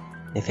cabello.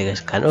 Dice que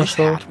es This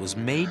canoso. hat was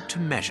made to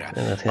measure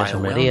Gracias, by a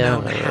sombrería,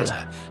 well-known bla, bla, bla.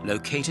 hatter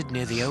located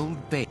near the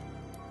Old Bailey.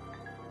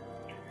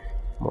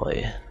 Muy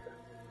bien.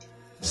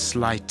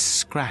 Slight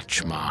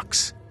scratch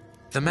marks.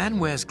 The man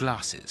wears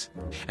glasses,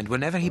 and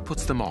whenever he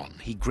puts them on,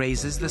 he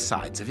grazes the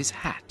sides of his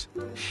hat.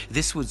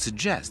 This would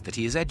suggest that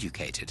he is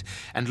educated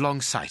and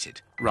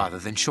long-sighted, rather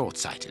than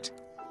short-sighted.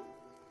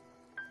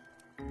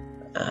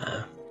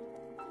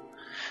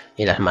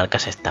 Y las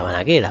marcas estaban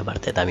aquí, la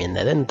parte también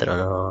de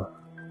dentro,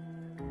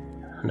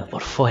 no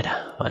por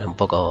fuera. Vale, un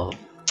poco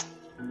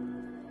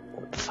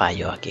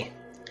fallo aquí.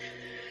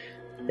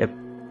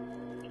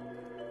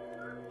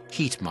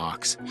 Heat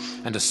marks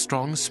and a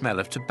strong smell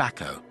of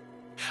tobacco.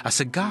 A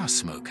cigar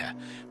smoker,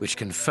 which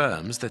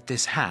confirms that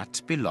this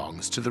hat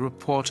belongs to the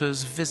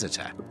reporter's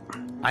visitor.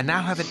 I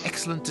now have an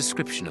excellent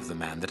description of the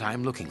man that I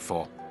am looking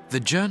for. The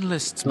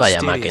journalist's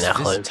mysterious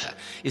visitor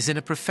is in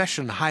a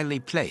profession highly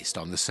placed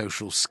on the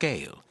social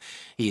scale.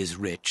 He is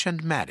rich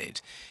and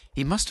married.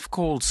 He must have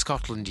called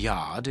Scotland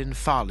Yard in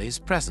Farley's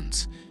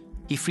presence.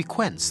 He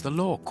frequents the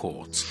law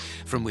courts,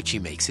 from which he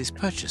makes his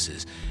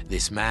purchases.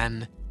 This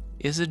man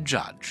is a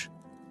judge.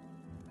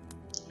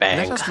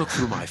 Let us look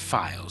through my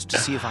files to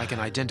see if I can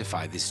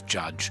identify this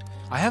judge.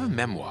 I have a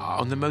memoir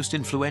on the most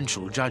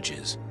influential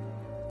judges.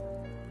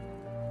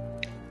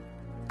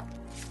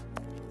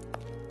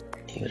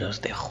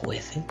 Libros de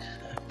jueces.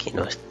 Aquí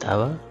no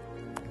estaba.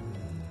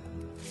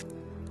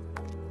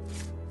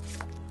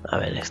 A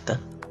ver, esta.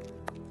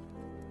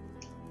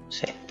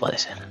 Sí, puede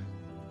ser.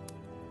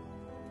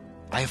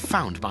 I have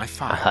found my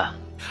file. Ajá.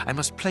 I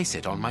must place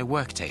it on my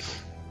work table.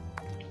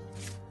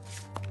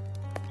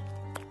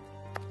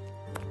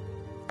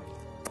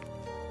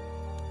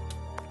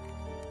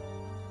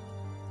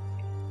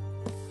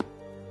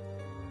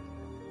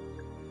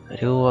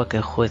 Averigua que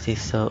el juez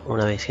hizo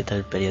una visita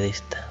al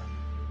periodista.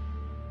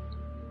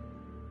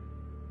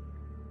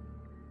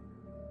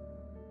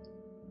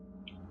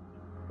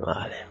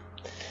 Vale.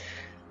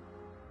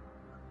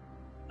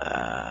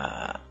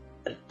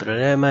 El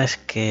problema es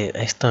que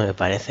esto me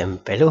parecen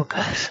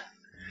pelucas.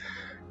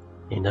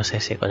 Y no sé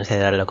si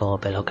considerarlo como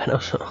pelo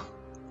canoso.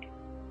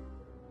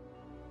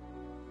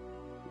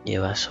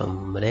 Lleva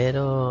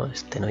sombrero.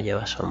 Este no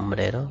lleva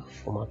sombrero.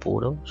 Fuma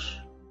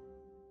puros.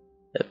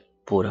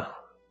 Puro.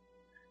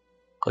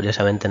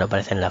 Curiosamente no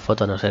aparece en la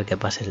foto, a no ser que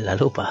pase la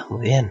lupa.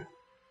 Muy bien.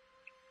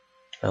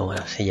 Pero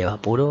bueno, si lleva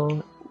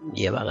puro,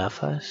 lleva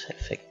gafas.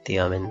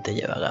 Efectivamente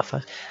lleva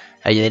gafas.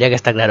 Yo diría que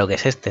está claro que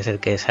es este, es el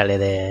que sale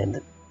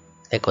de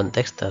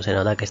contexto. Se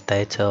nota que está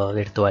hecho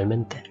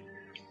virtualmente.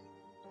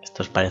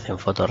 Estos parecen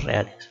fotos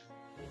reales.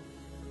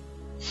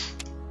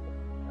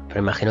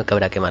 Pero imagino que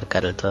habrá que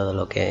marcar todo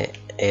lo que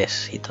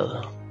es y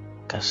todo.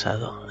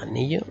 Casado,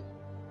 anillo.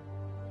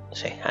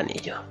 Sí,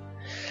 anillo.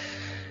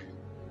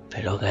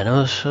 Pelo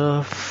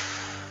canoso.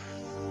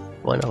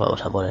 Bueno,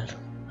 vamos a poner.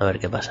 A ver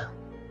qué pasa.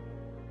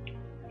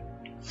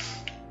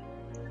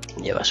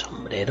 Lleva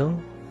sombrero.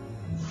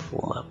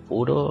 Fuma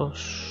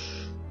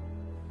puros.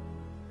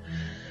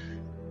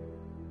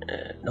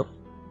 No,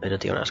 pero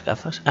tiene unas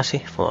gafas. Ah, sí,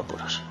 fuma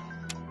puros.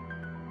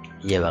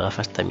 Lleva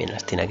gafas también,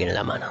 las tiene aquí en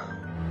la mano.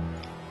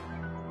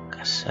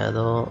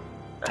 Casado.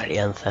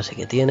 Alianza sí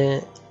que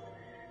tiene.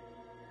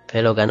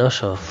 Pelo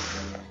canoso.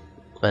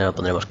 Bueno,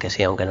 pondremos que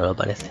sí, aunque no lo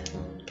parece.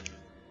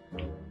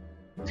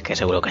 Es que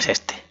seguro que es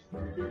este.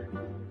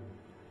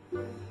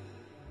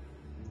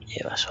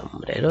 Lleva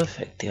sombrero,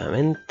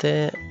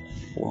 efectivamente.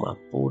 Fuma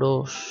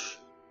puros.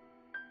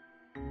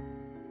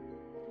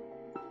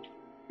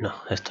 No,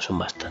 esto es un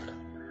bastón.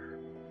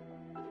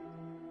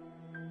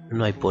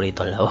 No hay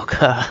purito en la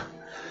boca.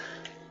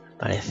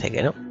 Parece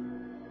que no.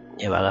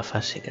 Lleva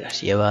gafas, sí que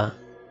las lleva.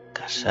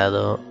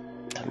 Casado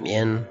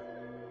también.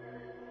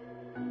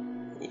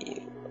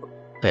 Y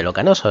pelo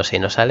canoso, si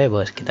no sale,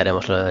 pues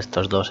quitaremos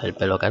estos dos, el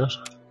pelo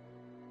canoso.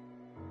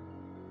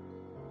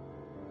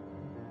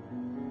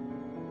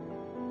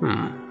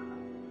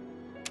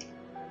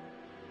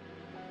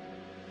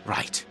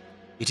 Right.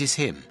 It is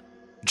him,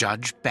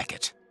 Judge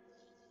Beckett.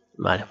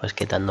 Vale, pues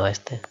quitando a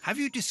este. Have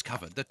you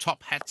discovered the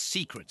top hat's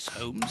secrets,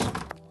 Holmes?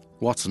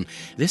 Watson,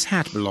 this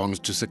hat belongs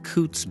to Sir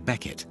Coutts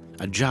Beckett,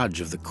 a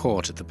judge of the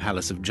court at the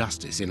Palace of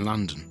Justice in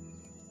London.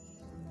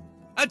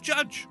 A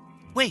judge?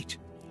 Wait,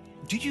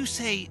 did you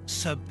say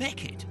Sir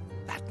Beckett?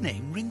 That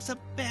name rings a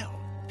bell.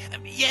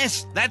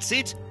 Yes, that's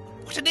it.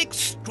 What an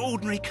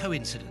extraordinary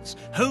coincidence.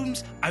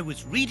 Holmes, I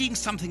was reading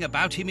something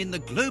about him in the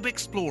Globe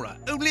Explorer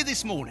only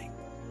this morning.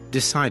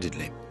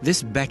 Decidedly,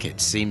 this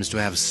Beckett seems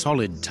to have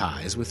solid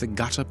ties with the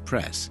gutter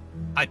press.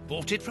 I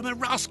bought it from a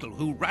rascal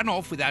who ran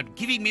off without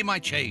giving me my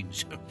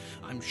change.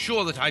 I'm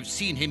sure that I've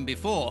seen him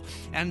before,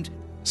 and...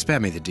 Spare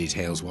me the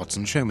details,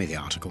 Watson. Show me the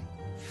article.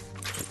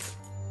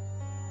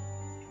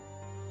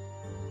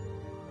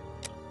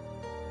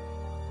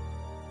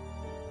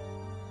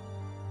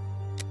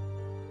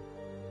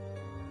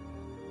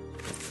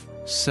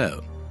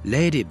 So,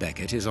 Lady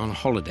Beckett is on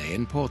holiday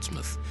in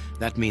Portsmouth.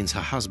 That means her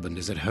husband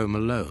is at home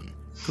alone.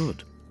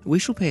 Good. We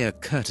shall pay a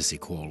courtesy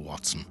call,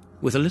 Watson.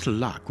 With a little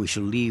luck, we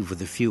shall leave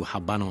with a few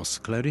habanos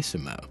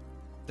clarissimo.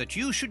 That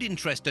you should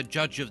interest a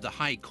judge of the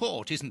High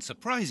Court isn't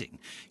surprising.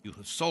 You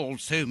have solved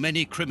so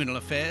many criminal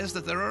affairs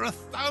that there are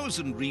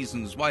 1,000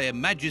 reasons why a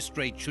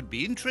magistrate should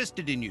be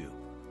interested in you.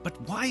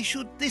 But why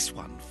should this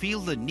one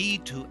feel the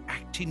need to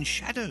act in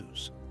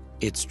shadows?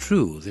 It's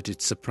true that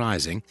it's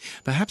surprising.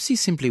 Perhaps he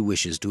simply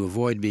wishes to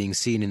avoid being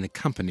seen in the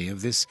company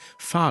of this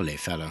Farley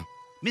fellow.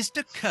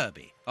 Mr.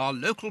 Kirby, our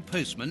local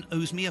postman,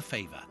 owes me a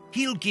favour.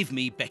 He'll give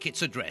me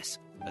Beckett's address.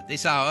 At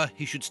this hour,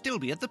 he should still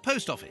be at the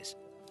post office.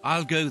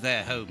 I'll go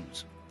there,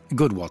 Holmes.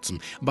 Good, Watson,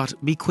 but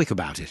be quick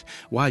about it.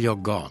 While you're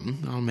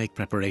gone, I'll make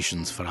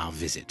preparations for our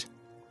visit.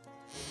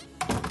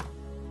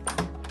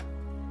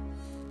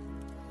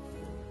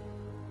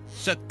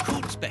 Sir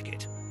Coutts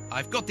Beckett.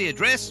 I've got the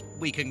address.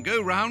 We can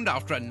go round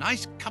after a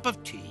nice cup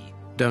of tea.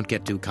 Don't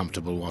get too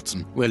comfortable,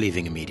 Watson. We're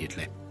leaving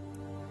immediately.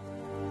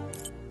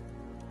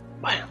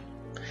 Bueno,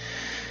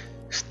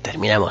 pues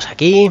terminamos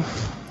aquí.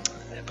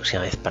 La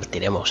próxima vez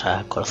partiremos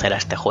a conocer a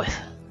este juez.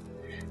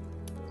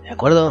 ¿De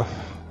acuerdo?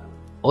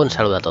 Un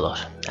saludo a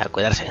todos. A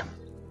cuidarse.